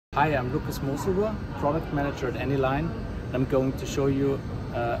Hi, I'm Lujas Moshuber, product manager at Anyline. I'm going to show you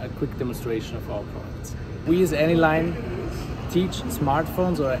a quick demonstration of our products. We as Anyline teach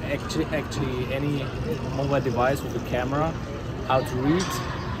smartphones or actually any mobile device with a camera how to read,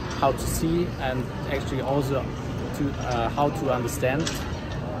 how to see, and actually also to how to understand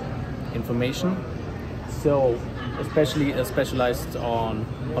information. So especially specialized on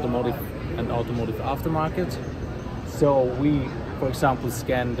automotive and automotive aftermarket. So we, for example,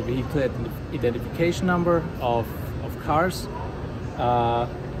 scan the vehicle identification number of cars,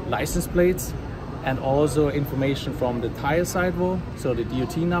 license plates, and also information from the tire sidewall, so the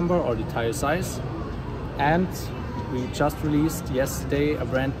DOT number or the tire size. And we just released yesterday a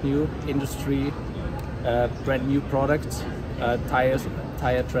brand new product, tire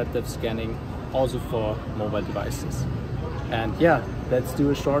tread depth scanning, also for mobile devices. And yeah, let's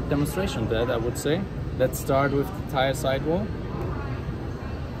do a short demonstration of that, I would say. Let's start with the tire sidewall.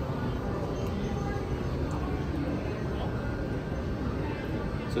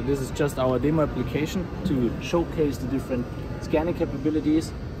 So this is just our demo application to showcase the different scanning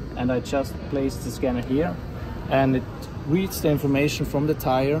capabilities, and I just placed the scanner here and it reads the information from the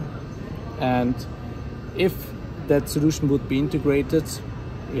tire, and if that solution would be integrated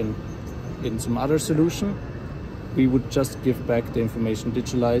in some other solution, we would just give back the information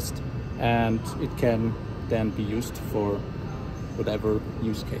digitalized, and it can then be used for whatever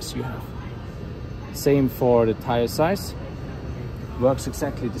use case you have. Same for the tire size. Works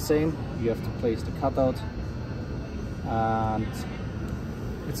exactly the same. You have to place the cutout and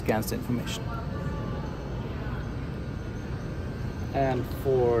it scans the information. And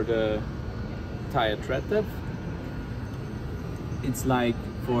for the tire tread depth, it's like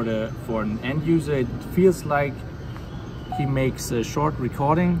for an end user, it feels like he makes a short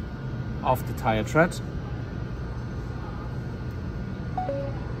recording of the tire tread.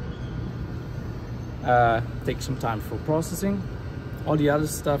 Takes some time for processing. All the other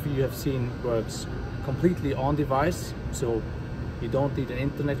stuff you have seen works completely on device, so you don't need an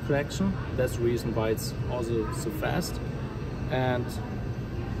internet connection. That's the reason why it's also so fast. And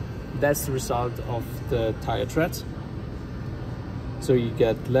that's the result of the tire tread. So you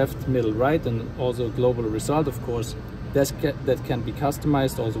get left, middle, right, and also a global result. Of course, that can be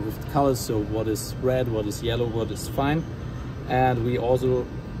customized also with colors, so what is red, what is yellow, what is fine. And we also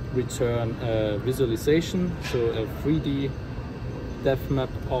return a visualization, so a 3D depth map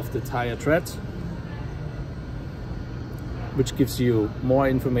of the tire tread, which gives you more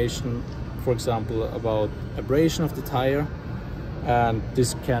information, for example, about abrasion of the tire, and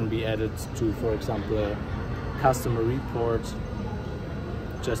this can be added to, for example, a customer report,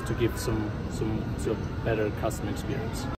 just to give some better customer experience.